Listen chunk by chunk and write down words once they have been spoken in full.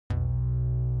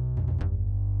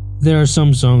There are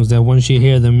some songs that once you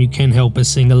hear them you can't help but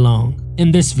sing along.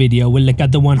 In this video we'll look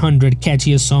at the 100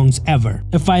 catchiest songs ever.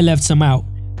 If I left some out,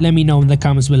 let me know in the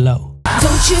comments below.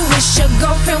 Don't you wish your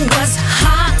girlfriend was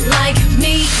hot like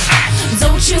me?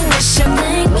 Don't you wish your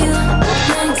thank you,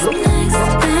 thanks,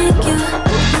 thank you,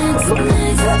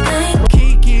 thanks.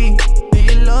 Kiki, do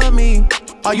you love me?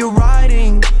 Are you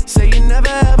riding? Say you never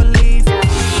ever leave.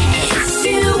 If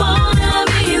you wanna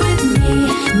be with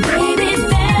me, baby,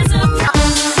 there's a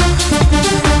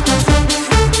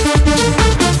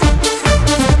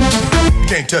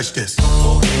Can't touch this.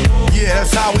 Yeah,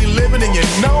 that's how we living, and you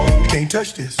know can't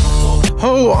touch this.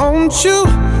 Oh, won't you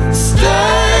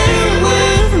stay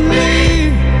with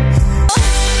me?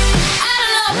 I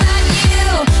don't know about you,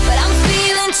 but I'm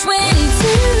feeling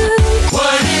 22.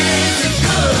 What is it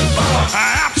good for?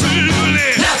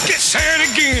 Absolutely. Let's get sad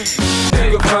again.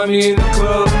 You'll find me in the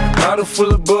club, bottle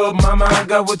full of bub. Mama, I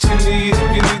got what you need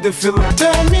if you need to fill it.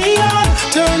 Turn me on,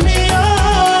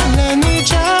 let me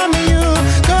charm you.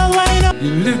 Go right up.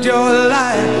 You lived your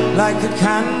life like a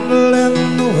candle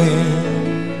in the wind.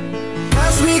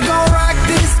 As we gon' rock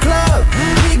this club,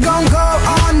 we gon' go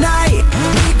all night.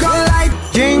 We gon' like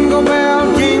jingle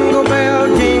bell, jingle bell,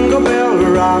 jingle bell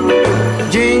rock,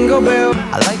 jingle bell.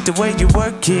 I like the way you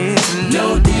work it,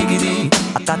 no diggity.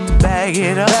 I got to bag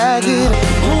it up.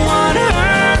 What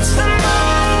hurts the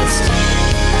most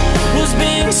was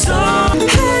being so.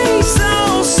 Hey,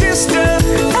 so sister,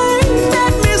 ain't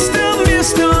that Mr. on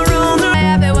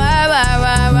the.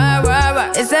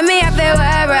 It's me, I feel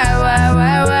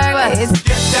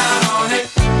Get down on it,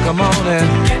 come on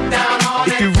and get down on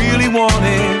it. If you really want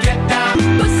it, get down.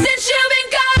 But since you've been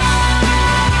gone,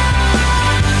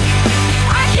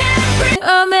 I can't breathe.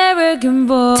 American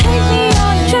boy, take me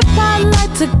on a trip, I'd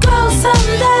like to go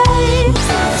someday.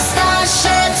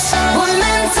 Starships were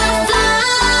meant to fly.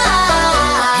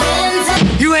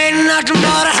 You ain't nothing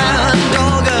but a hound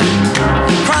dog,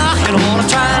 crying all the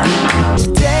time.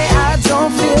 Today I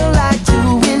don't feel like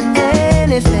doing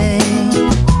anything.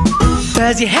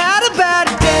 Cause you had a bad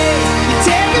day, you're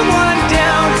taking one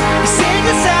down, you sing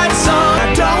a sad song.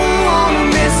 I don't wanna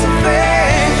miss a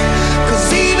thing,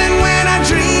 cause even when I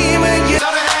dream of you,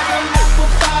 gotta have them apple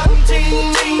bottom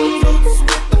jeans, boots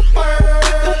with the fur.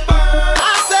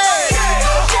 I say,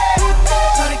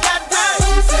 so they got that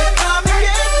music, come and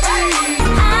get me.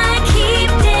 I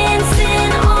keep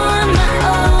dancing on my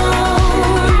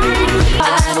own.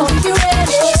 I don't think you're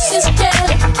ready for this jet.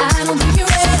 I don't think you're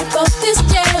ready for this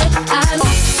jet.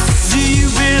 Do you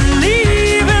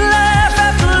believe in life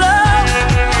after love?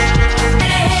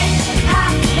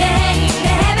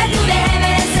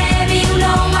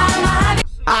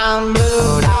 I'm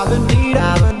blue, I've been deed,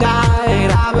 I've been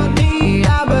died, I've been deed,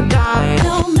 I've been died.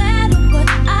 No matter what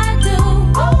I do,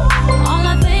 all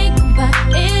I think about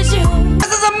is you.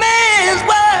 This is a man's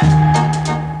world.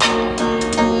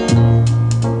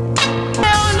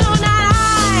 No, no, not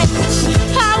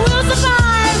I will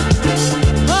survive.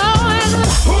 Oh,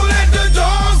 Who let the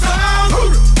dogs out? Who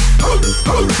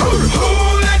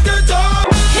let the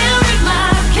dogs?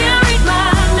 can't read my,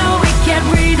 no, we can't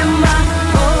read my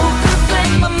poker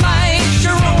face.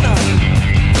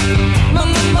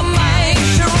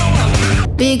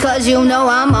 Because you know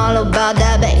I'm all about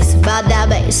that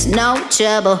bass, no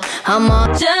trouble. I'm on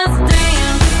just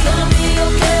dance, it's gonna be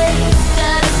okay.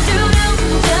 Gotta do,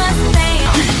 just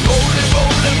dance. Keep rolling,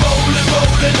 rolling, rolling,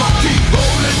 rolling. Keep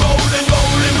rolling, rolling,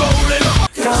 rolling, rolling.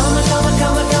 Come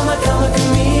a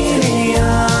chameleon.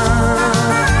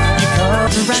 You come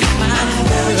to rock my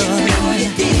world.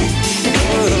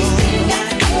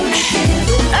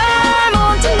 I'm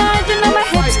on tonight, you know my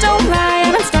hips don't lie,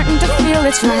 and I'm starting to feel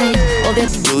it's right. All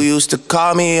this. You used to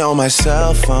call me on my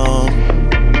cell phone,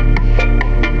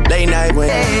 late night when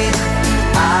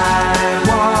I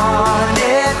want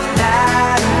it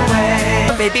that way.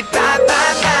 Baby, bye,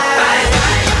 bye, bye.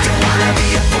 Don't wanna be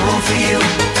a fool for you,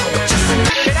 but just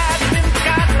should have been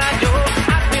forgotten like you.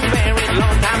 I've been married a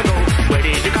long time ago. Where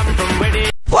did you come from? Where did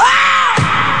wow!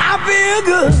 I feel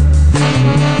good.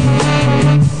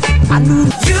 I knew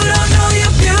you don't know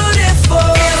you're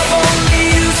beautiful. If only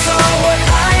you saw what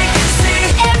I can see.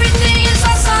 Everything is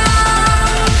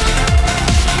awesome.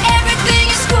 Everything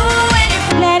is cool when you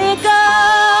let it go.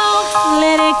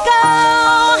 Let it go.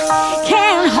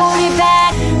 Can't hold it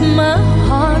back. My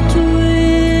heart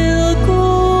will go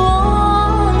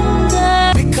on.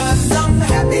 Because I'm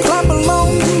happy. Clap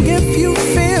along if you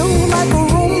feel like a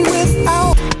room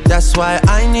without. That's why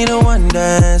I need a one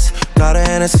dance. Got a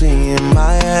Hennessy in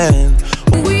my hand.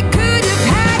 We could have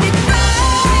had it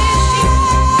bad.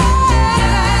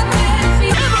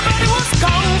 Everybody was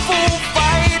kung fu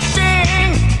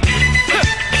fighting.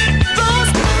 Those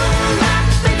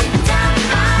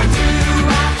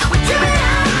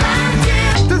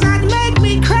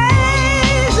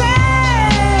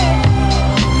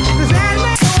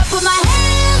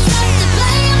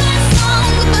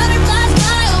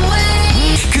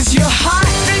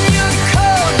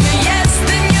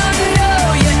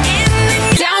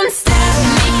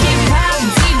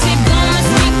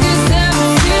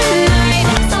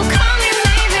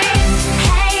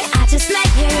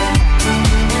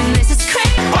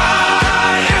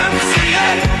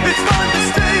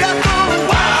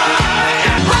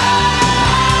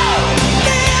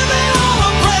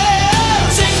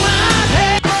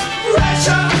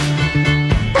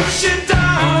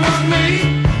on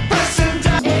me, pressing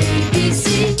down. A, B, C,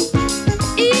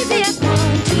 easy as 1,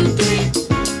 2, 3.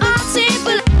 All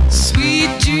simple.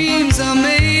 Sweet dreams are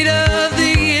made of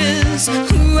these.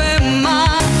 Who am I?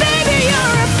 Baby,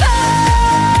 you're a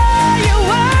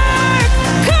firework.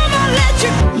 Come on, let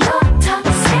your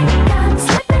toxic. I'm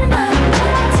slipping up.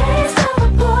 Taste of a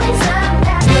poison.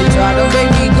 Try to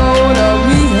make me go to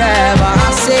rehab. I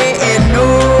say no,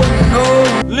 no.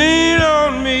 Lean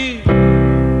on me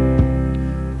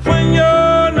when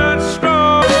you're not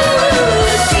strong.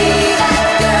 See that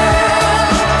girl?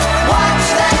 Watch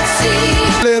that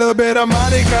scene. A little bit of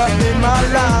Monica in my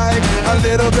life, a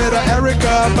little bit of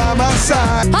Erica by my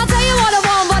side. I'll tell you what I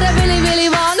want, what I really, really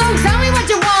want. So tell me what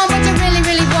you want, what you really,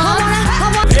 really want. I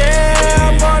want. Yeah,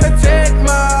 I'm gonna take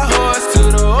my horse to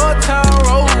the old town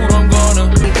road. I'm gonna.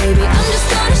 Baby, I'm just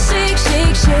gonna shake,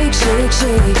 shake, shake, shake,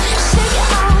 shake. Shake it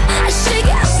off, shake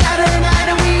it off. Saturday night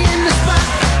and we in the spot.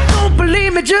 Don't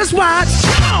believe me, just watch.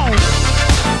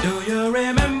 Do you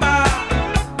remember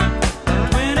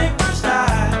when it first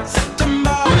started?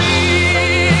 September.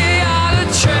 We are the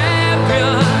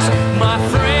champions, my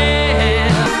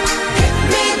friend. Hit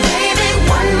me, baby,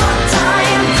 one more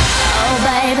time. Oh,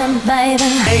 baby, baby.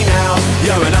 Hey now,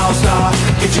 you're an all-star.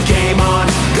 Get your game on,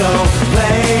 go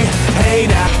play. Hey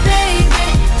now. Baby,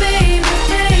 baby,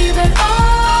 baby.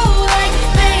 Oh, like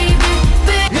baby,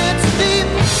 baby. It's deep.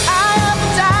 I am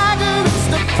tired. It's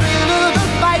the thrill of the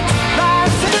fight.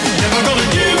 Rising. Never gonna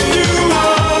give you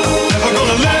up. Never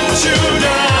gonna let you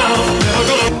down. Never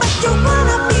gonna. You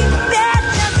wanna be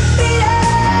better, better,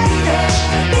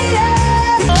 better.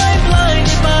 I'm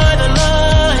blinded by the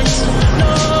lights. No,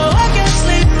 I can't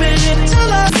sleep until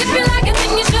I. If you like a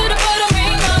thing, you should've put a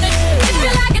ring on it. If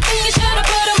you like a thing, you should've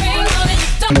put a ring on it.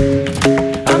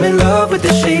 I'm in love with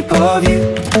the shape of you.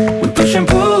 We push and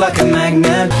pull like a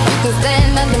magnet. Cause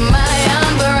then under my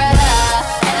umbrella,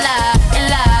 ella,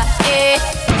 ella, eh.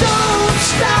 Don't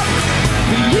stop.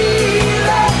 Believe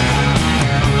it.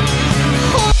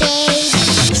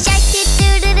 Shark do do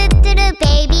do do do do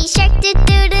baby, shark do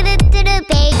do do do do do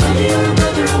baby. You're a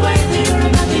brother away, you're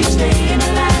another, you're staying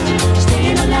alive,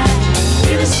 staying alive.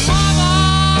 Feel the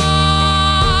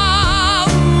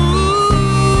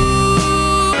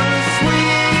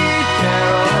Sweet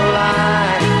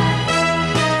Caroline.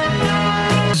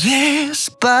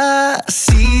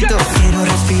 Despacito, quiero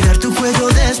respirar tu cuello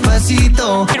despacito.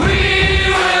 We